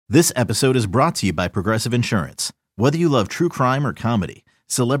This episode is brought to you by Progressive Insurance. Whether you love true crime or comedy,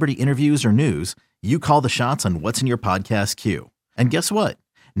 celebrity interviews or news, you call the shots on what's in your podcast queue. And guess what?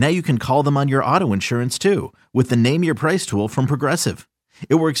 Now you can call them on your auto insurance too with the Name Your Price tool from Progressive.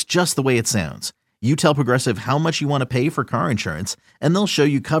 It works just the way it sounds. You tell Progressive how much you want to pay for car insurance, and they'll show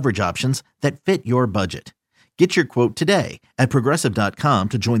you coverage options that fit your budget. Get your quote today at Progressive.com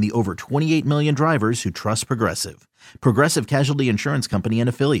to join the over 28 million drivers who trust Progressive. Progressive Casualty Insurance Company and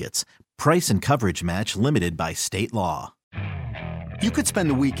Affiliates. Price and coverage match limited by state law. You could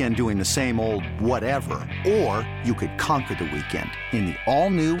spend the weekend doing the same old whatever, or you could conquer the weekend in the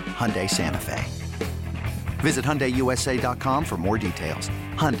all-new Hyundai Santa Fe. Visit HyundaiUSA.com for more details.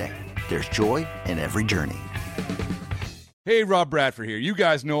 Hyundai, there's joy in every journey. Hey, Rob Bradford here. You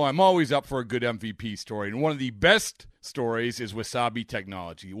guys know I'm always up for a good MVP story, and one of the best stories is Wasabi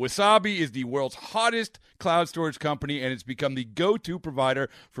Technology. Wasabi is the world's hottest cloud storage company, and it's become the go-to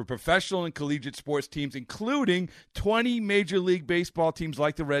provider for professional and collegiate sports teams, including 20 Major League Baseball teams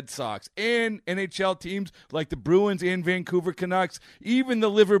like the Red Sox and NHL teams like the Bruins and Vancouver Canucks. Even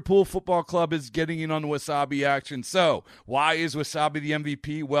the Liverpool Football Club is getting in on the Wasabi action. So, why is Wasabi the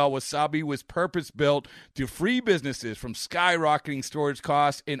MVP? Well, Wasabi was purpose-built to free businesses from skyrocketing storage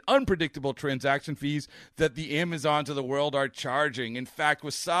costs and unpredictable transaction fees that the Amazons of the world are charging. In fact,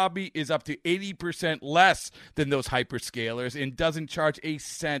 Wasabi is up to 80% less than those hyperscalers and doesn't charge a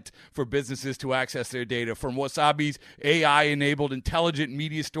cent for businesses to access their data. From Wasabi's AI-enabled intelligent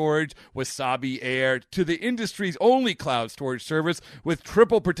media storage, Wasabi Air, to the industry's only cloud storage service with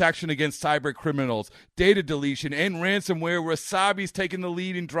triple protection against cyber criminals, data deletion, and ransomware, Wasabi's taken the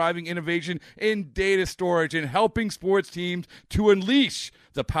lead in driving innovation in data storage and helping sports teams to unleash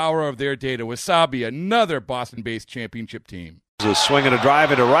the power of their data. Wasabi, another Boston-based championship team. A swing and a drive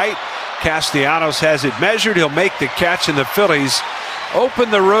into right. Castellanos has it measured. He'll make the catch, and the Phillies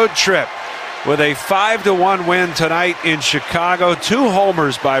open the road trip with a 5-1 win tonight in Chicago. 2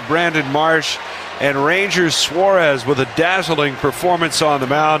 homers by Brandon Marsh, and Rangers Suarez with a dazzling performance on the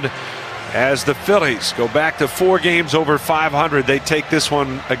mound. As the Phillies go back to 4 games over 500, they take this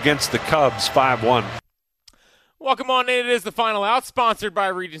one against the Cubs 5-1. Welcome on in. It is the Final Out, sponsored by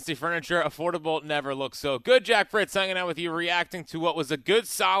Regency Furniture. Affordable never looks so good. Jack Fritz hanging out with you, reacting to what was a good,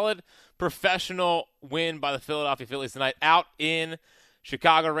 solid, professional win by the Philadelphia Phillies tonight out in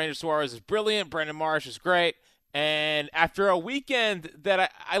Chicago. Ranger Suarez is brilliant. Brandon Marsh is great. And after a weekend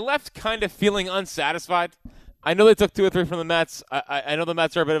that I left kind of feeling unsatisfied. I know they took 2 or 3 from the Mets. I know the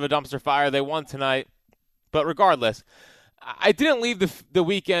Mets are a bit of a dumpster fire. They won tonight. But regardless, I didn't leave the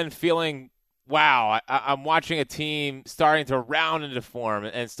weekend feeling, wow, I'm watching a team starting to round into form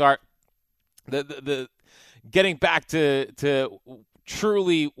and start the getting back to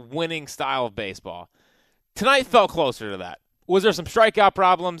truly winning style of baseball. Tonight felt closer to that. Was there some strikeout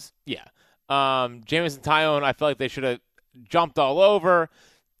problems? Yeah. Jameson Taillon, I felt like they should have jumped all over.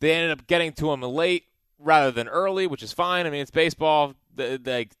 They ended up getting to him late rather than early, which is fine. I mean, it's baseball.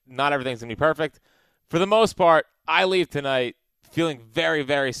 Not everything's going to be perfect. For the most part, I leave tonight feeling very,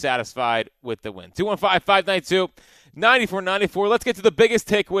 very satisfied with the win. 215-592-9494. Let's get to the biggest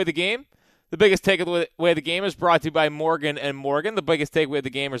takeaway of the game. The biggest takeaway of the game is brought to you by Morgan & Morgan. The biggest takeaway of the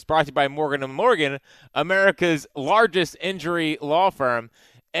game is brought to you by Morgan & Morgan, America's largest injury law firm.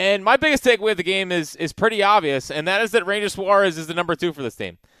 And my biggest takeaway of the game is pretty obvious, and that is that Ranger Suarez is the number 2 for this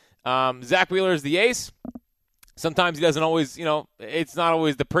team. Zach Wheeler is the ace. Sometimes he doesn't always, it's not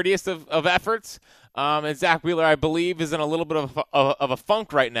always the prettiest of efforts. And Zach Wheeler, I believe, is in a little bit of a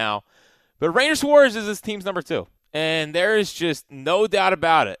funk right now. But Ranger Suarez is his team's number 2. And there is just no doubt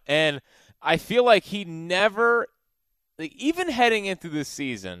about it. And I feel like he never, even heading into this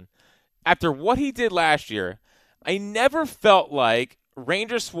season, after what he did last year, I never felt like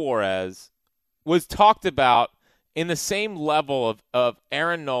Ranger Suarez was talked about in the same level of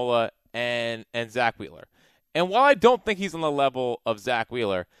Aaron Nola and Zach Wheeler. And while I don't think he's on the level of Zach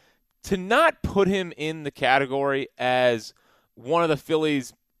Wheeler, to not put him in the category as one of the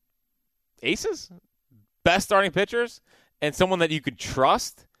Phillies' aces, best starting pitchers, and someone that you could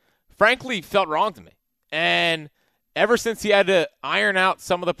trust, frankly, felt wrong to me. And ever since he had to iron out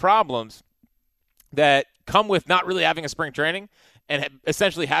some of the problems that come with not really having a spring training and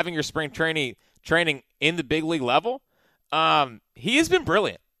essentially having your spring training in the big league level, he has been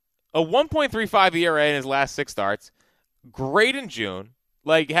brilliant. A 1.35 ERA in his last 6 starts, great in June,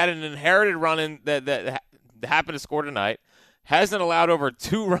 had an inherited run in that happened to score tonight, hasn't allowed over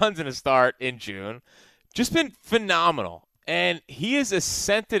 2 runs in a start in June, just been phenomenal. And he has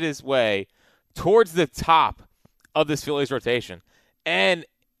ascended his way towards the top of this Phillies rotation. And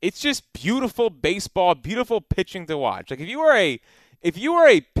it's just beautiful baseball, beautiful pitching to watch. Like, if you are a if you are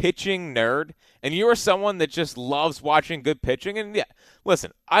a pitching nerd and you are someone that just loves watching good pitching, and yeah,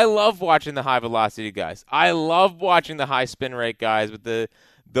 listen, I love watching the high velocity guys. I love watching the high spin rate guys with the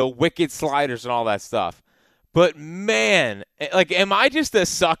wicked sliders and all that stuff. But man, like, am I just a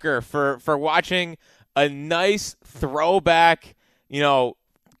sucker for watching a nice throwback,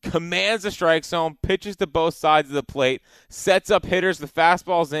 commands the strike zone, pitches to both sides of the plate, sets up hitters, the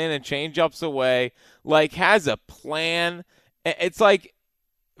fastball's in and change-ups away, like has a plan. It's like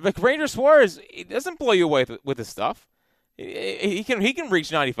Ranger Suarez, he doesn't blow you away with his stuff. He can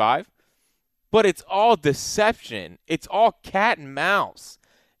reach 95, but it's all deception. It's all cat and mouse.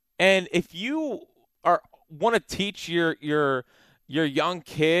 And if you want to teach your young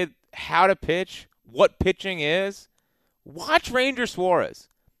kid how to pitch, what pitching is, watch Ranger Suarez.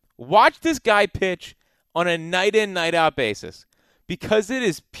 Watch this guy pitch on a night-in, night-out basis because it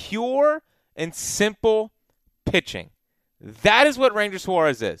is pure and simple pitching. That is what Ranger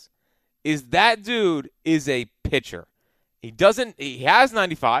Suarez is that dude is a pitcher. He has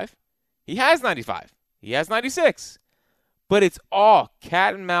 95. He has 95. He has 96. But it's all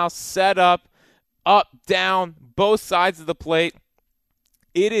cat and mouse set up, down, both sides of the plate.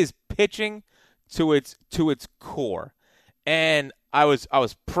 It is pitching to its core. And I was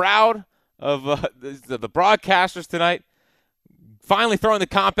proud of the broadcasters tonight, finally throwing the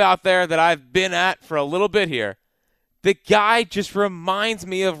comp out there that I've been at for a little bit here. The guy just reminds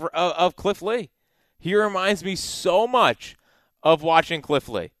me of Cliff Lee. He reminds me so much of watching Cliff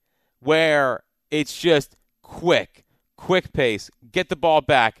Lee, where it's just quick pace, get the ball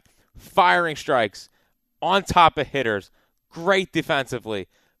back, firing strikes, on top of hitters, great defensively,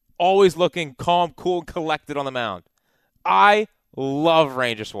 always looking calm, cool, and collected on the mound. I love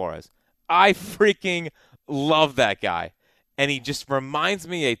Ranger Suarez. I freaking love that guy. And he just reminds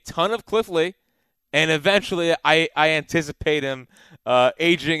me a ton of Cliff Lee. And eventually I anticipate him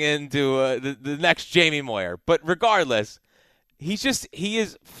aging into the next Jamie Moyer. But regardless, he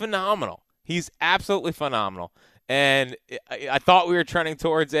is phenomenal. He's absolutely phenomenal. And I thought we were trending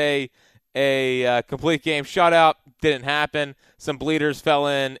towards a complete game shutout. Didn't happen. Some bleeders fell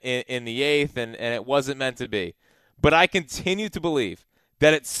in the eighth, and it wasn't meant to be. But I continue to believe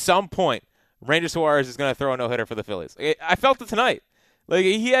that at some point, Ranger Suarez is going to throw a no-hitter for the Phillies. I felt it tonight. Like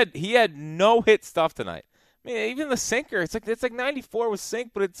he had no-hit stuff tonight. I mean, even the sinker, it's like 94 with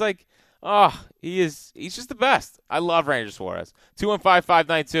sink, but it's like, he's just the best. I love Ranger Suarez.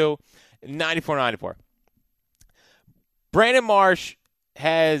 215-592-9494. Brandon Marsh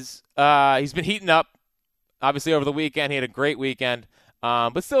he's been heating up. Obviously, over the weekend, he had a great weekend.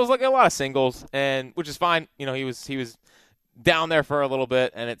 But still, it was like a lot of singles, and which is fine. He was down there for a little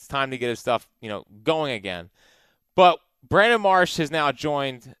bit, and it's time to get his stuff, going again. But Brandon Marsh has now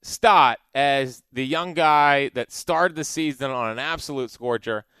joined Stott as the young guy that started the season on an absolute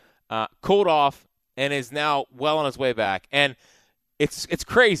scorcher, cooled off, and is now well on his way back. And it's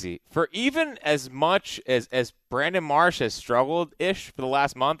crazy. For even as much as Brandon Marsh has struggled-ish for the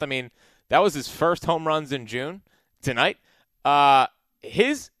last month, I mean, that was his first home runs in June tonight.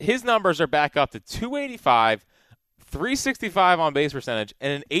 His numbers are back up to 285, 365 on base percentage,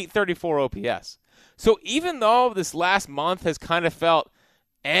 and an 834 OPS. So even though this last month has kind of felt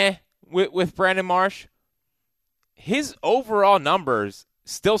with Brandon Marsh, his overall numbers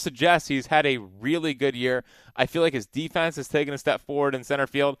still suggest he's had a really good year. I feel like his defense has taken a step forward in center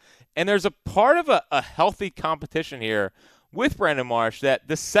field, and there's a part of a healthy competition here with Brandon Marsh that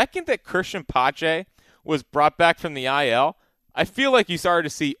the second that Christian Pache was brought back from the IL, I feel like you started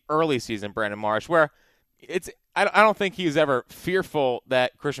to see early season Brandon Marsh, where I don't think he was ever fearful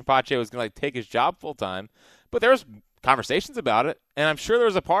that Christian Pache was going to take his job full time, but there was conversations about it, and I'm sure there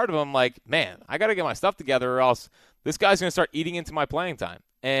was a part of him like, man, I got to get my stuff together, or else this guy's going to start eating into my playing time.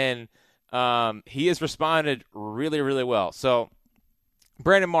 And he has responded really, really well. So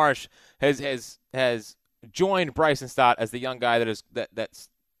Brandon Marsh has joined Bryson Stott as the young guy that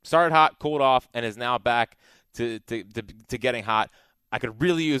started hot, cooled off, and is now back to getting hot. I could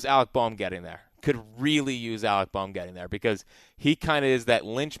really use Alec Boehm getting there. Because he kind of is that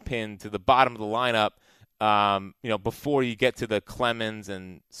linchpin to the bottom of the lineup, before you get to the Clemens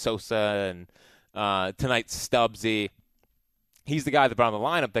and Sosa and tonight's Stubbsy. He's the guy at the bottom of the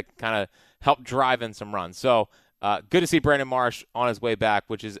lineup that kind of helped drive in some runs. So good to see Brandon Marsh on his way back,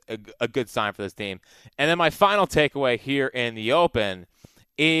 which is a good sign for this team. And then my final takeaway here in the open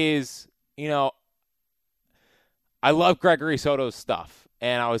is, I love Gregory Soto's stuff.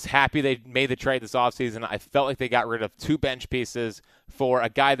 And I was happy they made the trade this offseason. I felt like they got rid of two bench pieces for a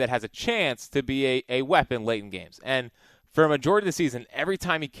guy that has a chance to be a weapon late in games. And for a majority of the season, every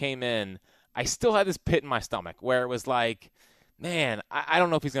time he came in, I still had this pit in my stomach where it was like, man, I don't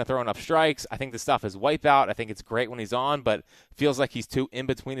know if he's going to throw enough strikes. I think the stuff is wipeout. I think it's great when he's on, but feels like he's too in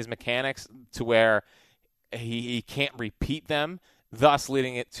between his mechanics to where he can't repeat them, thus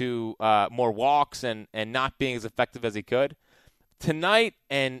leading it to more walks and not being as effective as he could. Tonight,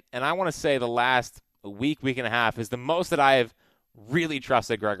 and I want to say the last week and a half, is the most that I have really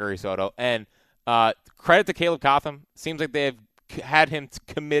trusted Gregory Soto. And credit to Caleb Cotham. Seems like they've had him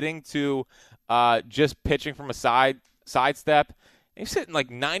committing to just pitching from a sidestep. He's hitting like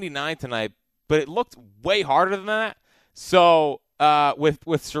 99 tonight, but it looked way harder than that. So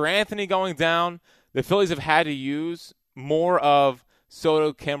with Sir Anthony going down, the Phillies have had to use more of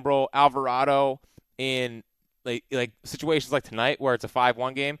Soto, Kimbrel, Alvarado in like situations like tonight where it's a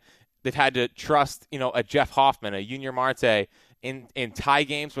 5-1 game. They've had to trust, a Jeff Hoffman, a Junior Marte in tie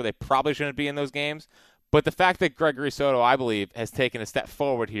games where they probably shouldn't be in those games. But the fact that Gregory Soto, I believe, has taken a step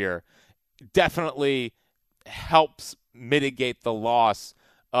forward here definitely helps mitigate the loss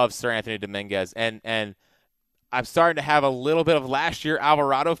of Sir Anthony Dominguez. And I'm starting to have a little bit of last year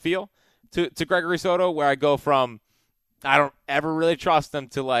Alvarado feel to Gregory Soto, where I go from I don't ever really trust him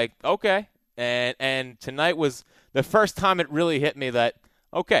to like, okay. And tonight was the first time it really hit me that,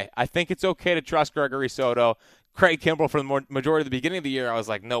 okay, I think it's okay to trust Gregory Soto. Craig Kimbrel, for the majority of the beginning of the year, I was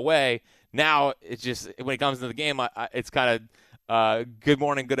like, no way. Now, it's just, when it comes to the game, it's kind of good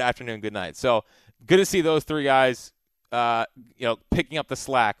morning, good afternoon, good night. So, good to see those three guys, picking up the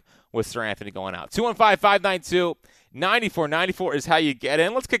slack with Sir Anthony going out. 215-592-9494 is how you get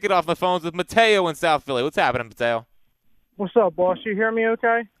in. Let's kick it off the phones with Mateo in South Philly. What's happening, Mateo? What's up, boss? You hear me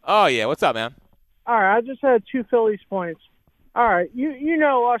okay? Oh, yeah. What's up, man? All right, I just had 2 Phillies points. All right, you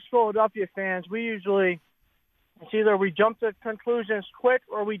know us Philadelphia fans, we usually, it's either we jump to conclusions quick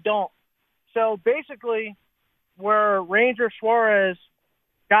or we don't. So basically, where Ranger Suarez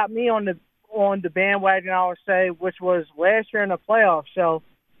got me on the bandwagon, I would say, which was last year in the playoffs. So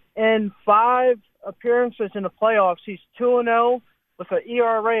in 5 appearances in the playoffs, he's 2-0 with an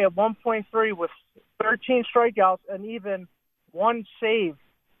ERA of 1.3 with 13 strikeouts and even 1 save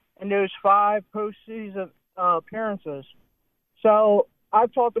in those 5 postseason appearances. So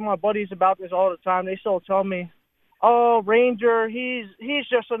I've talked to my buddies about this all the time. They still tell me, "Oh, Ranger, he's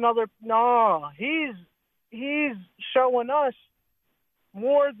just another." No, he's showing us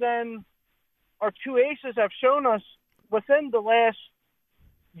more than our 2 aces have shown us within the last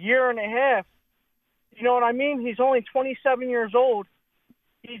year and a half. You know what I mean? He's only 27 years old.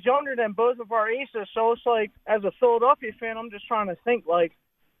 He's younger than both of our aces. So it's like, as a Philadelphia fan, I'm just trying to think, like,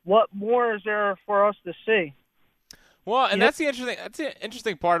 what more is there for us to see? Well, and that's the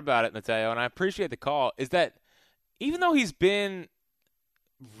interesting part about it, Mateo, and I appreciate the call, is that even though he's been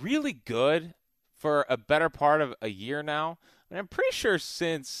really good for a better part of a year now, and I'm pretty sure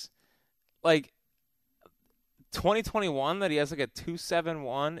since, like, 2021 that he has, like, a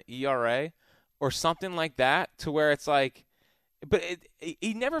 2.71 ERA or something like that, to where it's like, but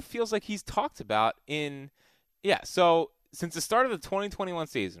he never feels like he's talked about so since the start of the 2021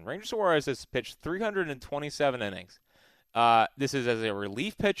 season, Ranger Suarez has pitched 327 innings. This is as a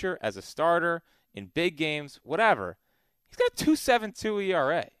relief pitcher, as a starter, in big games, whatever. He's got a 2.72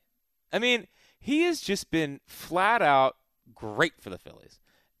 ERA. I mean, he has just been flat out great for the Phillies.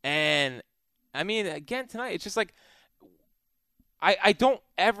 And, I mean, again, tonight, it's just like, I don't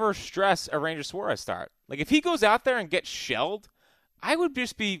ever stress a Ranger Suarez start. Like, if he goes out there and gets shelled, I would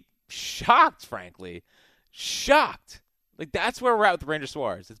just be shocked, frankly. Shocked. Like, that's where we're at with Ranger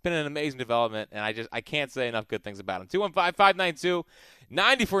Suarez. It's been an amazing development, and I can't say enough good things about him.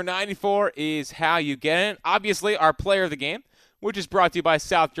 215-592-9494 is how you get in. Obviously, our player of the game, which is brought to you by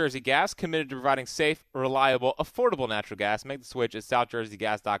South Jersey Gas, committed to providing safe, reliable, affordable natural gas. Make the switch at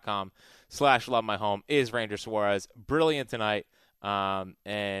southjerseygas.com/lovemyhome, is Ranger Suarez. Brilliant tonight,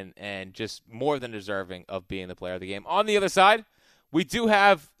 and just more than deserving of being the player of the game. On the other side, we do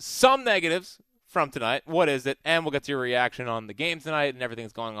have some negatives from tonight. What is it? And we'll get to your reaction on the game tonight and everything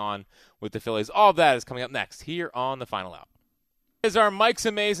that's going on with the Phillies. All of that is coming up next here on the Final Out. Is our Mike's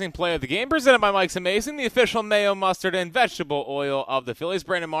Amazing Play of the Game, presented by Mike's Amazing, the official mayo, mustard, and vegetable oil of the Phillies.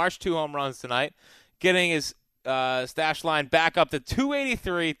 Brandon Marsh, 2 home runs tonight, getting his stash line back up to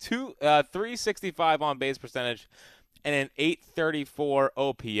 283, 365 on base percentage, and an 834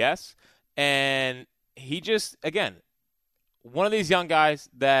 OPS. And he just, again, one of these young guys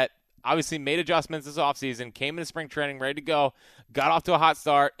that obviously made adjustments this offseason, came into spring training ready to go, got off to a hot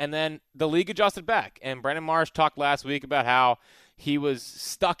start, and then the league adjusted back. And Brandon Marsh talked last week about how he was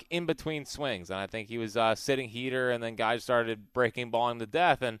stuck in between swings. And I think he was sitting heater, and then guys started breaking ball him to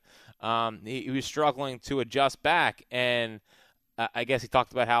death. And he was struggling to adjust back. And I guess he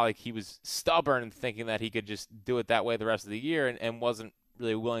talked about how like he was stubborn and thinking that he could just do it that way the rest of the year and wasn't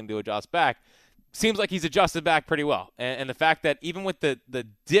really willing to adjust back. Seems like he's adjusted back pretty well. And the fact that even with the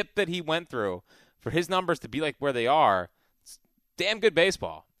dip that he went through, for his numbers to be like where they are, it's damn good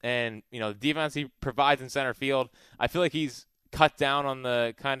baseball. And, the defense he provides in center field, I feel like he's cut down on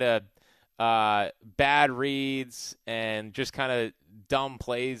the kind of bad reads and just kind of dumb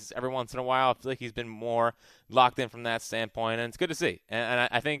plays every once in a while. I feel like he's been more locked in from that standpoint, and it's good to see. And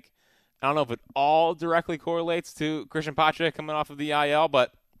I think, I don't know if it all directly correlates to Christian Pache coming off of the IL,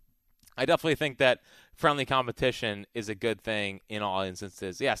 but I definitely think that friendly competition is a good thing in all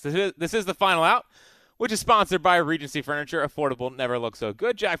instances. Yes, this is the final out, which is sponsored by Regency Furniture. Affordable, never looked so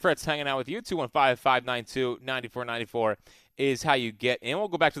good. Jack Fritz hanging out with you. 215-592-9494 is how you get in. We'll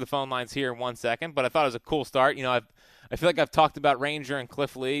go back to the phone lines here in 1 second, but I thought it was a cool start. I feel like I've talked about Ranger and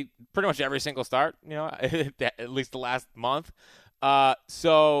Cliff Lee pretty much every single start, at least the last month.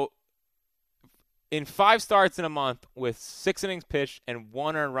 So in 5 starts in a month with 6 innings pitched and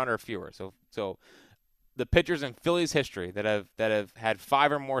 1 earned run or fewer. So the pitchers in Phillies history that have had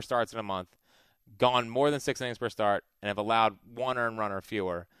 5 or more starts in a month, gone more than 6 innings per start, and have allowed 1 earned run or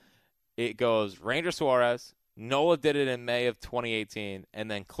fewer. It goes Ranger Suarez. Nola did it in May of 2018,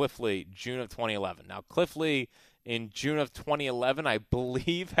 and then Cliff Lee, June of 2011. Now, Cliff Lee in June of 2011, I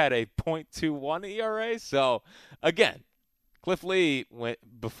believe, had a .21 ERA. So, again, Cliff Lee,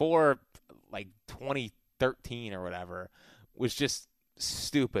 before like 2013 or whatever, was just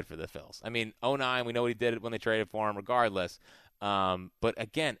stupid for the Phils. I mean, 2009, we know what he did when they traded for him regardless. But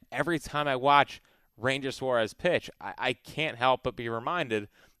again, every time I watch Ranger Suarez pitch, I can't help but be reminded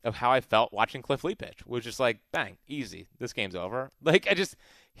of how I felt watching Cliff Lee pitch, which is like, bang, easy, this game's over. Like,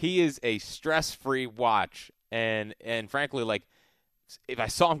 he is a stress-free watch, and frankly, like, if I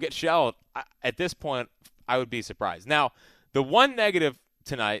saw him get shelled, at this point, I would be surprised. Now, the one negative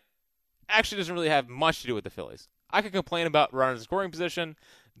tonight actually doesn't really have much to do with the Phillies. I could complain about runners in scoring position.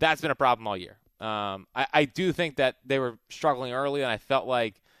 That's been a problem all year. I do think that they were struggling early, and I felt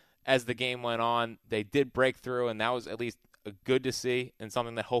like as the game went on, they did break through, and that was at least good to see and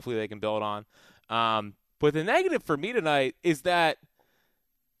something that hopefully they can build on. But the negative for me tonight is that,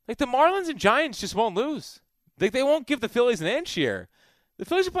 like, the Marlins and Giants just won't lose. Like, they won't give the Phillies an inch here. The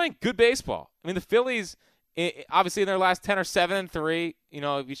Phillies are playing good baseball. I mean, the Phillies, obviously in their last 10 are 7-3.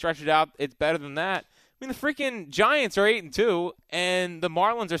 If you stretch it out, it's better than that. I mean, the freaking Giants are 8-2, and the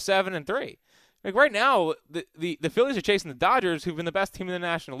Marlins are 7-3. Like, right now, the Phillies are chasing the Dodgers, who've been the best team in the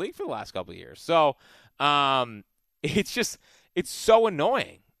National League for the last couple of years. So, it's so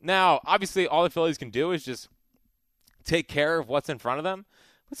annoying. Now, obviously, all the Phillies can do is just take care of what's in front of them.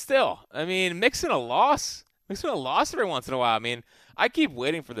 But still, I mean, mix in a loss every once in a while. I mean, I keep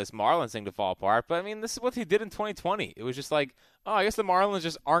waiting for this Marlins thing to fall apart, but I mean, this is what he did in 2020. It was just like, oh, I guess the Marlins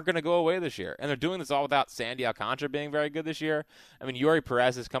just aren't going to go away this year. And they're doing this all without Sandy Alcantara being very good this year. I mean, Yuri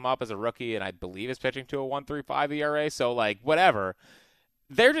Perez has come up as a rookie, and I believe is pitching to a 1.35 ERA. So, like, whatever.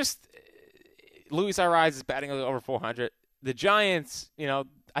 They're just – Luis Arraez is batting over 400. The Giants,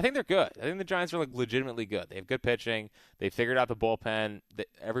 I think they're good. I think the Giants are, like, legitimately good. They have good pitching. They figured out the bullpen.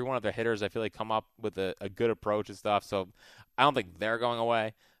 Every one of their hitters, I feel like, come up with a good approach and stuff. So I don't think they're going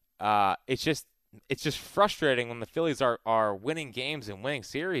away. It's just frustrating when the Phillies are winning games and winning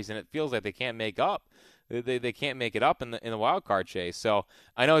series, and it feels like they can't make up. They can't make it up in the wild card chase. So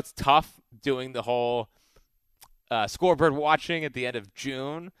I know it's tough doing the whole scoreboard watching at the end of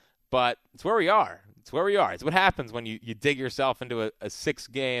June, but it's where we are. It's what happens when you dig yourself into a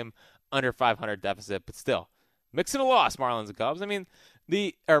 6-game under 500 deficit. But still, mix in a loss, Marlins and Cubs. I mean,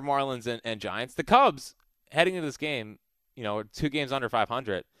 Marlins and Giants. The Cubs heading into this game, 2 games under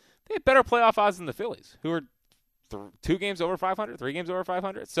 500. They have better playoff odds than the Phillies, who are 2 games over 500, 3 games over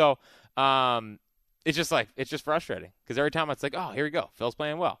 500. So it's just frustrating because every time it's like, oh, here we go, Phil's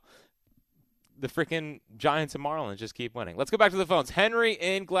playing well. The freaking Giants and Marlins just keep winning. Let's go back to the phones. Henry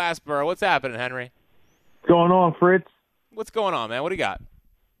in Glassboro. What's happening, Henry? What's going on, Fritz? What's going on, man? What do you got?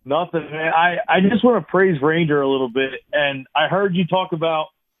 Nothing, man. I just want to praise Ranger a little bit, and I heard you talk about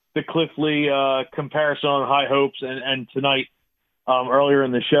the Cliff Lee comparison on High Hopes and tonight earlier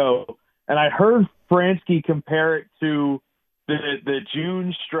in the show, and I heard Fransky compare it to the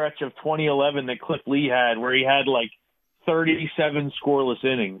June stretch of 2011 that Cliff Lee had, where he had like 37 scoreless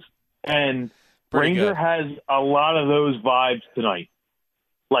innings, and Pretty Ranger good. has a lot of those vibes tonight,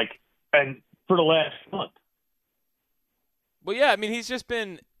 and for the last month. Well, yeah, I mean,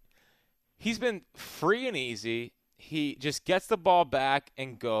 he's been free and easy. He just gets the ball back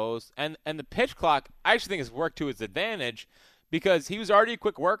and goes. And the pitch clock, I actually think, has worked to his advantage because he was already a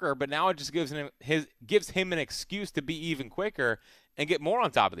quick worker, but now it just gives him an excuse to be even quicker and get more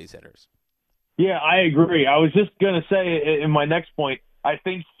on top of these hitters. Yeah, I agree. I was just going to say in my next point, I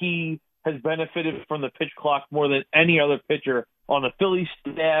think he has benefited from the pitch clock more than any other pitcher on the Phillies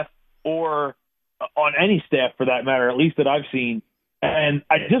staff or on any staff for that matter, at least that I've seen. And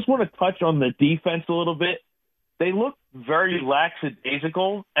I just want to touch on the defense a little bit. They look very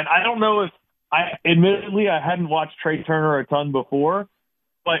lackadaisical, and I don't know if admittedly I hadn't watched Trey Turner a ton before,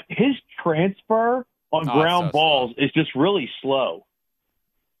 but his transfer on ground balls is just really slow.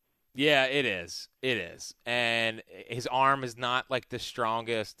 Yeah, it is. It is. And his arm is not like the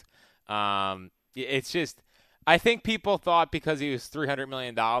strongest. It's just, I think people thought because he was $300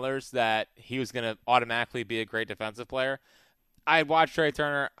 million that he was going to automatically be a great defensive player. I watched Trey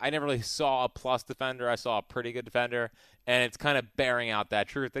Turner. I never really saw a plus defender. I saw a pretty good defender, and it's kind of bearing out that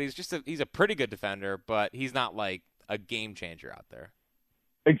truth that he's a pretty good defender, but he's not like a game changer out there.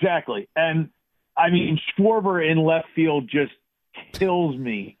 Exactly. And I mean, Schwarber in left field just kills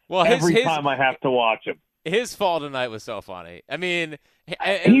me every time I have to watch him. His fall tonight was so funny. I mean,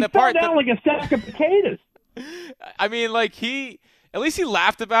 he fell down like a sack of potatoes. I mean, like at least he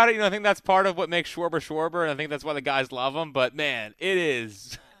laughed about it. I think that's part of what makes Schwarber, and I think that's why the guys love him. But man, it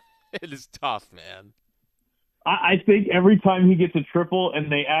is tough, man. I think every time he gets a triple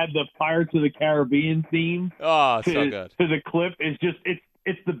and they add the Pirates of the Caribbean theme, so good to the clip,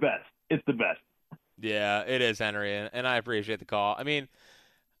 it's the best. It's the best. Yeah, it is, Henry, and I appreciate the call. I mean,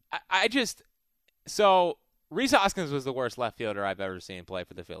 so Rhys Hoskins was the worst left fielder I've ever seen play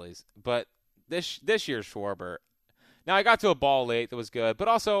for the Phillies, but this year's Schwarber. Now I got to a ball late that was good, but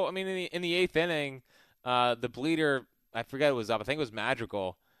also, I mean, in the eighth inning, the bleeder, I forget it was up. I think it was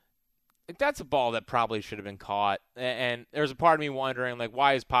Madrigal. That's a ball that probably should have been caught, and there's a part of me wondering, like,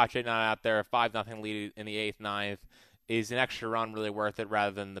 why is Pache not out there? 5-0 lead in the eighth, ninth. Is an extra run really worth it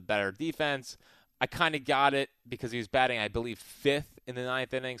rather than the better defense? I kind of got it because he was batting, I believe, fifth in the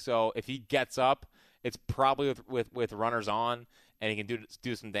ninth inning. So if he gets up, it's probably with runners on, and he can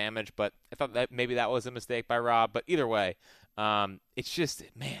do some damage. But I thought that maybe that was a mistake by Rob. But either way, it's just,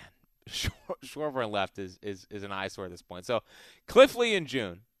 man, Schwarber and left is an eyesore at this point. So Cliff Lee in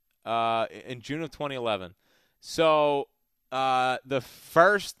June of 2011. So the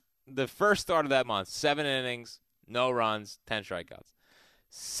first start of that month, 7 innings, no runs, 10 strikeouts.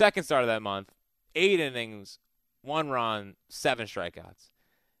 Second start of that month, 8 innings, 1 run, 7 strikeouts.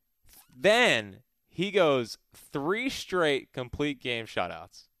 Then he goes 3 straight complete game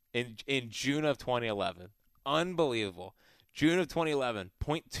shutouts in June of 2011. Unbelievable. June of 2011,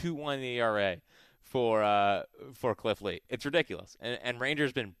 0.21 ERA for Cliff Lee. It's ridiculous. And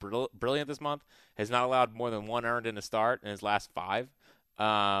Ranger's been brilliant this month. Has not allowed more than 1 earned in a start in his last 5.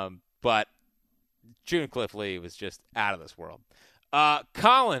 But June Cliff Lee was just out of this world.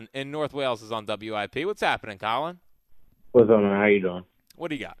 Colin in North Wales is on WIP. What's happening, Colin? What's up, man? How you doing? What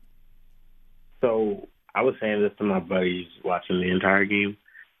do you got? So I was saying this to my buddies watching the entire game,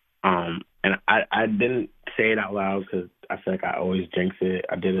 and I didn't say it out loud because I feel like I always jinx it.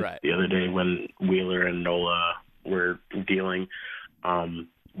 I did it the other day when Wheeler and Nola were dealing,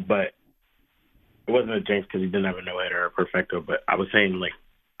 but it wasn't a jinx because he didn't have a no-hitter or a perfecto, but I was saying, like,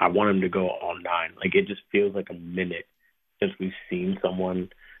 I want him to go all 9. Like, it just feels like a minute since we've seen someone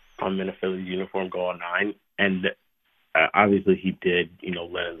in a Phillies uniform go all 9. And obviously he did,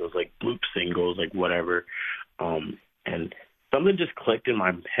 land those, like, bloop singles, like, whatever. And something just clicked in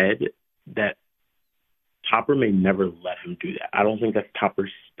my head that Topper may never let him do that. I don't think that's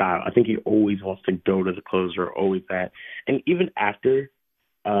Topper's style. I think he always wants to go to the closer, always that. And even after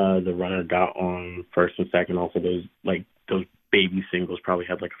the runner got on first and second, also those baby singles probably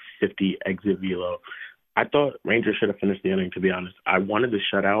had like a 50 exit velo. I thought Rangers should have finished the inning, to be honest. I wanted the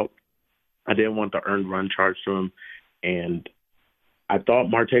shutout. I didn't want the earned run charged to him. And I thought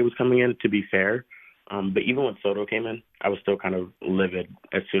Marte was coming in, to be fair. But even when Soto came in, I was still kind of livid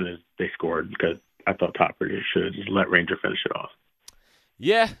as soon as they scored because I thought Topper should have just let Ranger finish it off.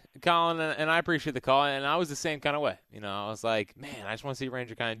 Yeah, Colin, and I appreciate the call. And I was the same kind of way. I was like, man, I just want to see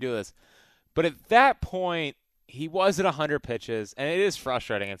Ranger kind of do this. But at that point, he was at 100 pitches, and it is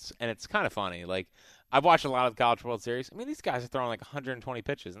frustrating. It's kind of funny. Like, I've watched a lot of the College World Series. I mean, these guys are throwing like 120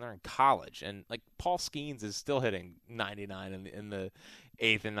 pitches, and they're in college. And, like, Paul Skeens is still hitting 99 in the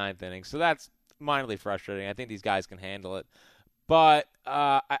 8th and 9th innings. So that's minorly frustrating. I think these guys can handle it. But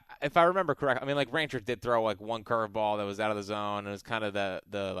if I remember correctly, I mean, like, Ranger did throw, like, one curveball that was out of the zone. And it was kind of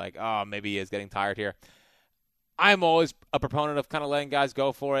the like, oh, maybe he is getting tired here. I'm always a proponent of kind of letting guys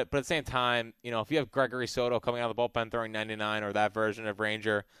go for it. But at the same time, if you have Gregory Soto coming out of the bullpen throwing 99 or that version of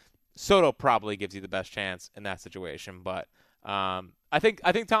Ranger, Soto probably gives you the best chance in that situation. But I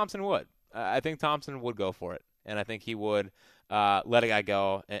think Thompson would. I think Thompson would go for it, and I think he would let a guy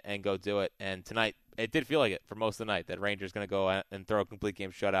go and go do it. And tonight, it did feel like it for most of the night that Rangers going to go and throw a complete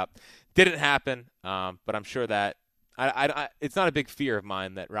game shutout. Didn't happen, but I'm sure that it's not a big fear of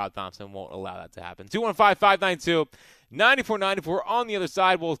mine that Rob Thompson won't allow that to happen. 215-592-9494. On the other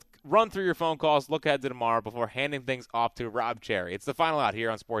side, we'll run through your phone calls, look ahead to tomorrow before handing things off to Rob Cherry. It's the final out here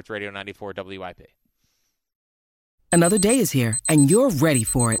on Sports Radio 94 WIP. Another day is here, and you're ready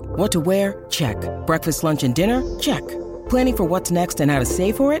for it. What to wear? Check. Breakfast, lunch, and dinner? Check. Planning for what's next and how to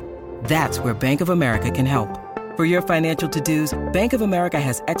save for it? That's where Bank of America can help. For your financial to-dos, Bank of America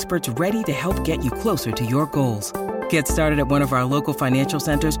has experts ready to help get you closer to your goals. Get started at one of our local financial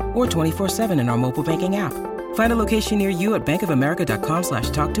centers or 24/7 in our mobile banking app. Find a location near you at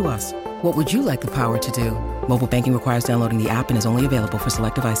bankofamerica.com/talktous. What would you like the power to do? Mobile banking requires downloading the app and is only available for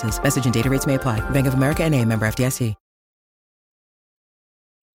select devices. Message and data rates may apply. Bank of America NA, member FDIC.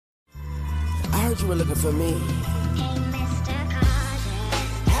 I heard you were looking for me.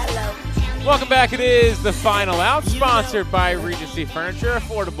 Welcome back. It is the final out, sponsored by Regency Furniture.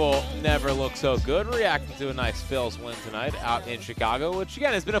 Affordable never looked so good. Reacting to a nice Phils win tonight out in Chicago, which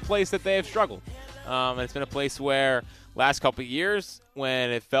again has been a place that they have struggled. And it's been a place where last couple of years,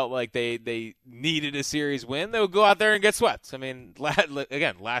 when it felt like they needed a series win, they would go out there and get swept. I mean,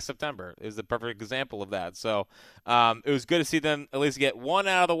 last September is the perfect example of that. So it was good to see them at least get one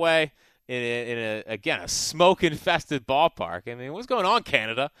out of the way. In a smoke-infested ballpark. I mean, what's going on,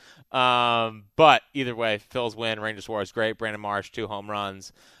 Canada? But either way, Phil's win. Rangers Suarez great. Brandon Marsh, 2 home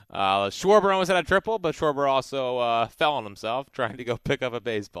runs. Schwarber almost had a triple, but Schwarber also fell on himself trying to go pick up a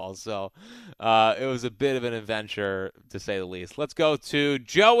baseball. So it was a bit of an adventure, to say the least. Let's go to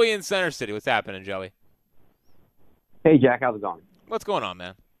Joey in Center City. What's happening, Joey? Hey, Jack. How's it going? What's going on,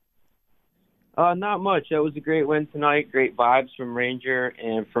 man? Not much. It was a great win tonight. Great vibes from Ranger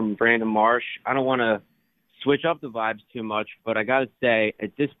and from Brandon Marsh. I don't want to switch up the vibes too much, but I got to say,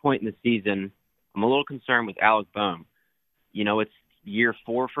 at this point in the season, I'm a little concerned with Alec Bohm. You know, it's year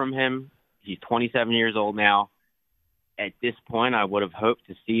 4 from him. He's 27 years old now. At this point, I would have hoped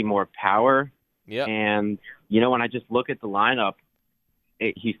to see more power. Yeah. And, you know, when I just look at the lineup,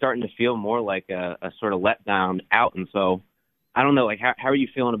 he's starting to feel more like a sort of letdown out. And so, I don't know, like, how are you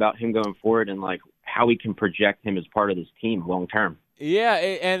feeling about him going forward and, like, how we can project him as part of this team long term? Yeah,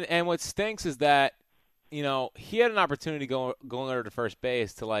 and what stinks is that, you know, he had an opportunity going over to first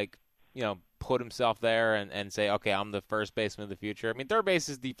base to, like, you know, put himself there and say, okay, I'm the first baseman of the future. I mean, third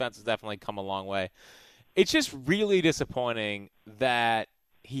base's defense has definitely come a long way. It's just really disappointing that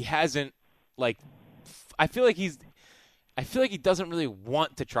he hasn't, like, I feel like he doesn't really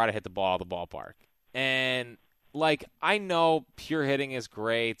want to try to hit the ball out of the ballpark. And like, I know pure hitting is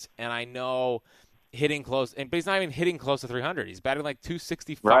great, and I know hitting close, but he's not even hitting close to 300. He's batting like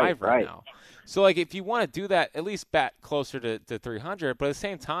 265 right now. So, like, if you want to do that, at least bat closer to 300. But at the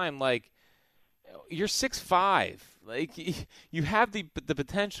same time, like, you're 6'5". Like, you have the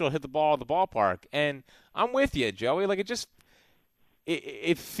potential to hit the ball in the ballpark. And I'm with you, Joey. Like,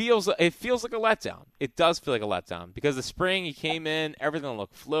 it feels like a letdown. It does feel like a letdown because the spring he came in, everything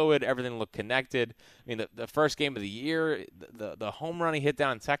looked fluid, everything looked connected. I mean, the first game of the year, the home run he hit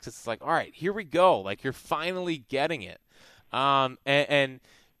down in Texas, it's like, all right, here we go. Like, you're finally getting it. And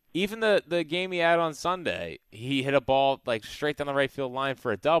even the game he had on Sunday, he hit a ball like straight down the right field line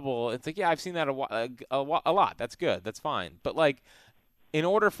for a double. It's like, yeah, I've seen that a lot. That's good. That's fine. But like, in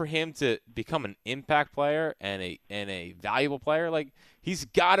order for him to become an impact player and a valuable player, like, he's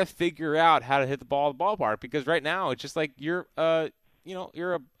got to figure out how to hit the ball in the ballpark, because right now it's just like you're a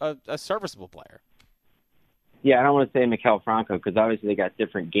serviceable player. Yeah, I don't want to say Maikel Franco because obviously they got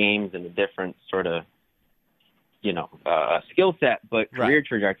different games and a different sort of, skill set, but career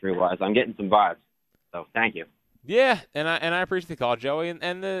trajectory wise, I'm getting some vibes. So thank you. Yeah, and I appreciate the call, Joey.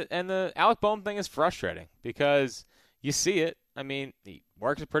 And the Alec Bohm thing is frustrating because you see it. I mean, he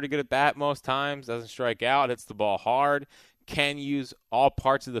works pretty good at bat most times, doesn't strike out, hits the ball hard, can use all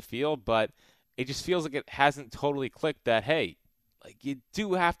parts of the field, but it just feels like it hasn't totally clicked that, hey, like, you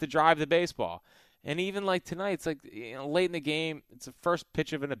do have to drive the baseball. And even like tonight, it's like, late in the game, it's the first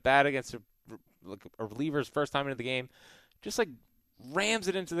pitch of an at bat against a reliever's first time into the game, just like rams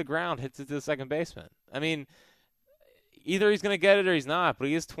it into the ground, hits it to the second baseman. I mean, either he's going to get it or he's not, but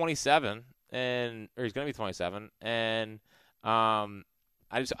he is 27, or he's going to be 27, and I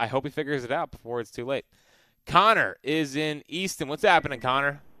hope he figures it out before it's too late. Connor is in Easton. What's happening,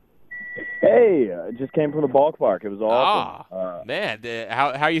 Connor? Hey, I just came from the ballpark. It was awesome. Man,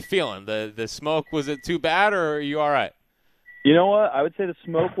 how are you feeling? The smoke, was it too bad, or are you all right? You know what? I would say the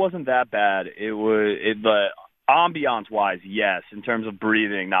smoke wasn't that bad. But Ambiance-wise, yes. In terms of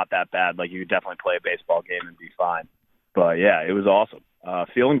breathing, not that bad. Like, you could definitely play a baseball game and be fine. But, yeah, it was awesome.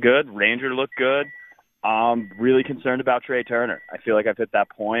 Feeling good. Ranger looked good. Really concerned about Trey Turner. I feel like I've hit that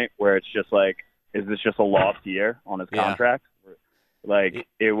point where it's just like, is this just a lost year on his contract? Like,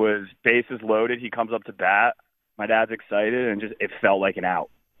 it was bases loaded. He comes up to bat. My dad's excited, and just it felt like an out.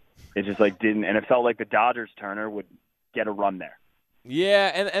 It just, like, didn't. And it felt like the Dodgers Turner would get a run there.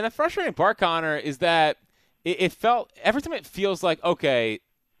 Yeah, and the frustrating part, Connor, is that it felt – every time it feels like, okay,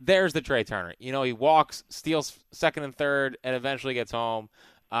 there's the Trey Turner. You know, he walks, steals second and third, and eventually gets home.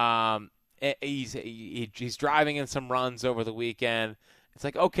 He's driving in some runs over the weekend. It's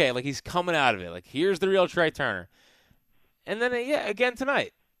like, okay, like he's coming out of it. Like, here's the real Trey Turner. And then, again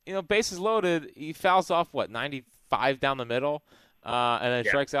tonight, you know, bases loaded. He fouls off, 95 down the middle, and then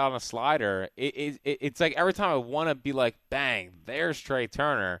strikes out on a slider. It's like every time I want to be like, bang, there's Trey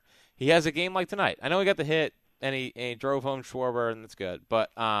Turner. He has a game like tonight. I know he got the hit, and he drove home Schwarber, and that's good.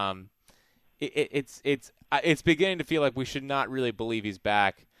 But it's beginning to feel like we should not really believe he's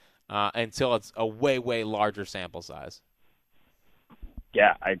back until it's a way, way larger sample size.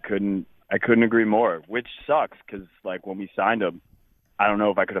 Yeah, I couldn't agree more, which sucks because, like, when we signed him, I don't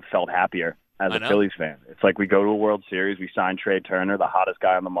know if I could have felt happier as a Phillies fan. It's like we go to a World Series, we sign Trey Turner, the hottest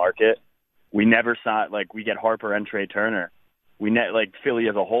guy on the market. We never sign, like, we get Harper and Trey Turner. Like, Philly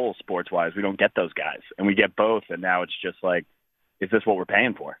as a whole, sports-wise, we don't get those guys. And we get both, and now it's just like, is this what we're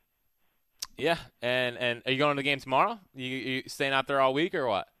paying for? Yeah, and are you going to the game tomorrow? You staying out there all week or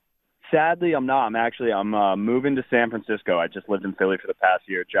what? Sadly, I'm not. I'm moving to San Francisco. I just lived in Philly for the past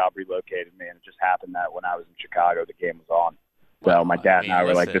year. Job relocated me, and it just happened that when I was in Chicago, the game was on. So my dad and I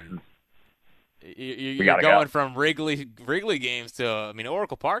were like, "This is." You're going from Wrigley games to,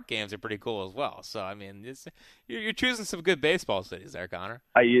 Oracle Park games are pretty cool as well. So you're choosing some good baseball cities there, Connor.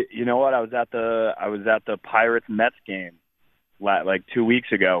 You know what? I was at the Pirates Mets game like 2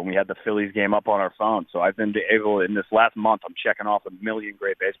 weeks ago, and we had the Phillies game up on our phone. So I've been able, in this last month, I'm checking off 1 million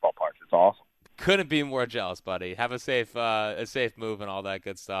great baseball parks. It's awesome. Couldn't be more jealous, buddy. Have a safe move and all that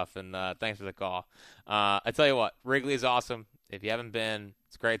good stuff. And thanks for the call. I tell you what, Wrigley is awesome. If you haven't been,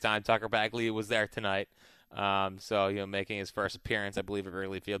 it's a great time. Tucker Bagley was there tonight. Making his first appearance, I believe, at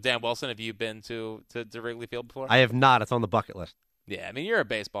Wrigley Field. Dan Wilson, have you been to Wrigley Field before? I have not. It's on the bucket list. Yeah, you're a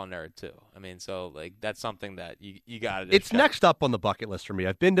baseball nerd too. So that's something that you got to. It's next up on the bucket list for me.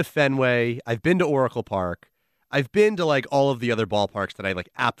 I've been to Fenway. I've been to Oracle Park. I've been to all of the other ballparks that I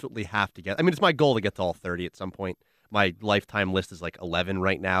absolutely have to get. It's my goal to get to all 30 at some point. My lifetime list is 11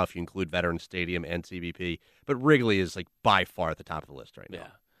 right now if you include Veterans Stadium and CBP. But Wrigley is by far at the top of the list right now. Yeah,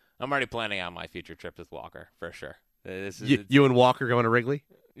 I'm already planning out my future trip with Walker for sure. You and Walker going to Wrigley?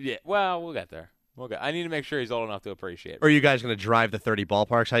 Yeah, well, we'll get there. I need to make sure he's old enough to appreciate it. Or are you guys going to drive the 30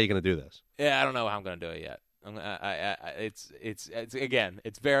 ballparks? How are you going to do this? Yeah, I don't know how I'm going to do it yet. It's again,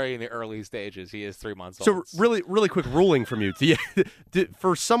 it's very in the early stages. He is 3 months old. So really quick ruling from you.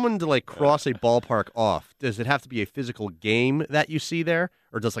 For someone to cross a ballpark off, does it have to be a physical game that you see there,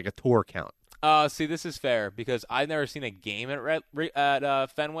 or does a tour count? See, this is fair because I've never seen a game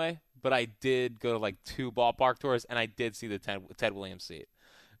at Fenway, but I did go to 2 ballpark tours, and I did see the Ted Williams seat.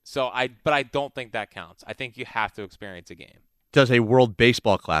 But I don't think that counts. I think you have to experience a game. Does a World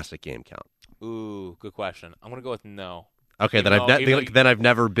Baseball Classic game count? Ooh, good question. I'm gonna go with no. Okay, then I've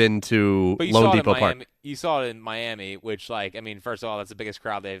never been to Lone Depot Park. You saw it in Miami, which first of all, that's the biggest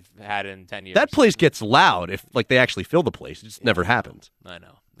crowd they've had in 10 years. That place gets loud if they actually fill the place. It just never happens. I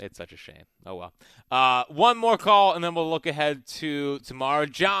know. It's such a shame. Oh well. One more call, and then we'll look ahead to tomorrow.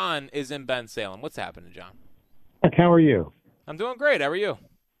 John is in Bensalem. What's happening, John? How are you? I'm doing great. How are you?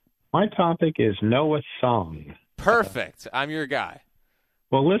 My topic is Noah's song. Perfect. I'm your guy.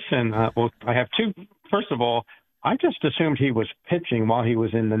 Well, listen, I have two. First of all, I just assumed he was pitching while he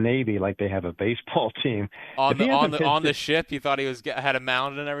was in the Navy, like they have a baseball team. On the ship, you thought he had a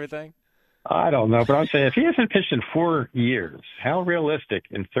mound and everything? I don't know, but I'm saying if he hasn't pitched in 4 years, how realistic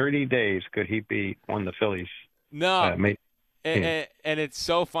in 30 days could he be on the Phillies? No. And it's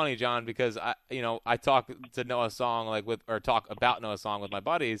so funny, John, because I talk to Noah Song talk about Noah Song with my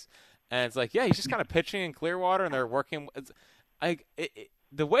buddies, and it's he's just kind of pitching in Clearwater, and they're working.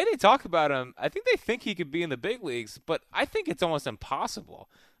 The way they talk about him, I think they think he could be in the big leagues, but I think it's almost impossible.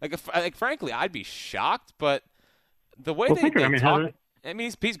 Frankly, I'd be shocked, but the way they talk,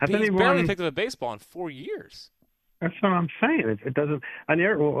 he's barely picked up a baseball in 4 years. That's what I'm saying. It doesn't.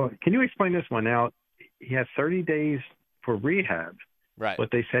 Can you explain this one now? He has 30 days for rehab, right?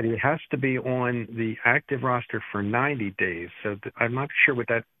 But they said he has to be on the active roster for 90 days. So I'm not sure what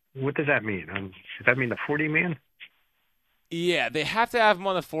does that mean? Does that mean the 40-man? Yeah, they have to have him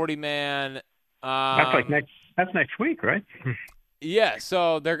on the 40-man. That's That's next week, right? Yeah,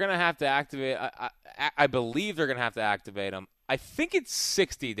 so they're going to have to activate. I believe they're going to have to activate him. I think it's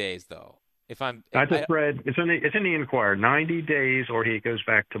 60 days, though. I just read, it's in the Inquirer, 90 days or he goes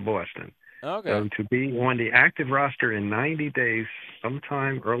back to Boston. Okay. So to be on the active roster in 90 days,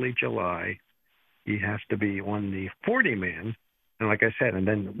 sometime early July, he has to be on the 40-man. And like I said, and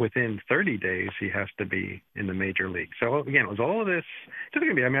then within 30 days, he has to be in the major league. So, again, it was all of this. It's going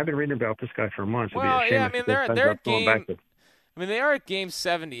to be, I've been reading about this guy for months. Well, yeah, they're at game. They are at game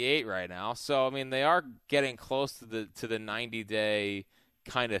 78 right now. So, they are getting close to the 90-day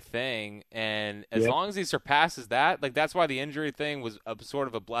kind of thing. And as long as he surpasses that, that's why the injury thing was sort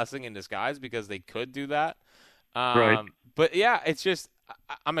of a blessing in disguise, because they could do that. Right. But, yeah, it's just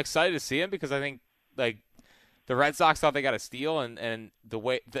I'm excited to see him because I think, the Red Sox thought they got a steal, and the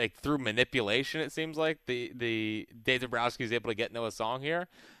way, through manipulation, it seems like the Dave Dombrowski is able to get Noah Song here.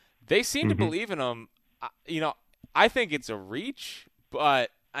 They seem to believe in him. I think it's a reach,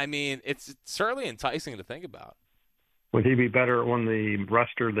 but it's certainly enticing to think about. Would he be better on the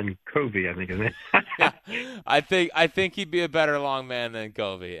roster than Covey? I think, isn't it? Yeah, I think he'd be a better long man than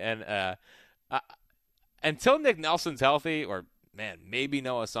Covey, and until Nick Nelson's healthy, or maybe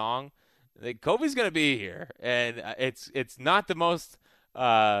Noah Song. Covey's going to be here, and it's not the most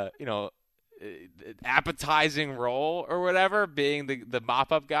appetizing role or whatever, being the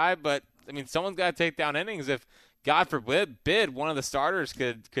mop-up guy, but someone's got to take down innings. If God forbid one of the starters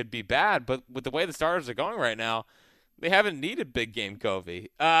could be bad, but with the way the starters are going right now, they haven't needed big game Covey.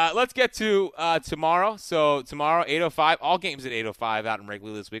 Let's get to tomorrow. So tomorrow, 8:05, all games at 8:05 out in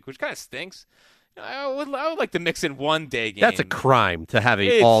Wrigley this week, which kind of stinks. I would like to mix in one-day game. That's a crime to have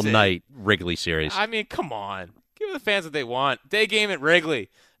a all-night Wrigley series. Come on. Give the fans what they want. Day game at Wrigley.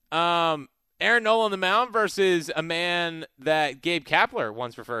 Aaron Nola on the mound versus a man that Gabe Kapler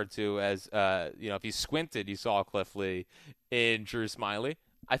once referred to as, if you squinted, you saw Cliff Lee in Drew Smyly.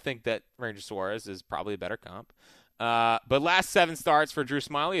 I think that Ranger Suarez is probably a better comp. But last 7 starts for Drew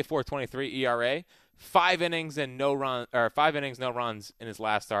Smyly, a 4.23 ERA. 5 innings, no runs in his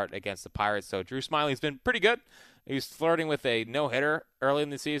last start against the Pirates. So Drew Smyly's been pretty good. He was flirting with a no-hitter early in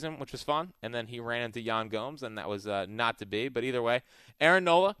the season, which was fun. And then he ran into Yan Gomes, and that was not to be. But either way, Aaron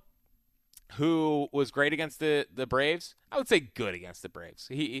Nola, who was great against the Braves. I would say good against the Braves.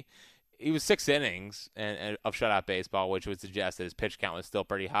 He was 6 innings and of shutout baseball, which would suggest that his pitch count was still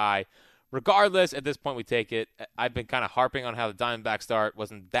pretty high. Regardless, at this point, we take it. I've been kind of harping on how the Diamondback start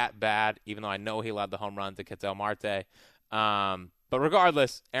wasn't that bad, even though I know he allowed the home run to Ketel Marte. But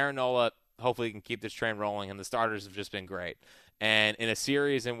regardless, Aaron Nola, hopefully he can keep this train rolling, and the starters have just been great. And in a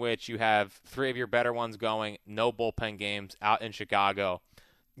series in which you have 3 of your better ones going, no bullpen games out in Chicago,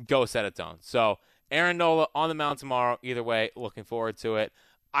 go set a tone. So Aaron Nola on the mound tomorrow. Either way, looking forward to it.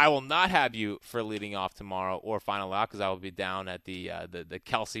 I will not have you for leading off tomorrow or final out because I will be down at the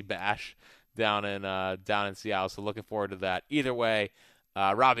Kelsey Bash down in Seattle. So looking forward to that. Either way,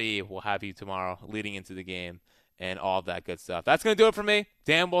 Robbie will have you tomorrow leading into the game and all of that good stuff. That's going to do it for me.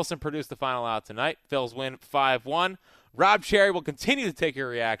 Dan Wilson produced the final out tonight. Phil's win 5-1. Rob Cherry will continue to take your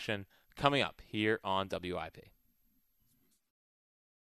reaction coming up here on WIP.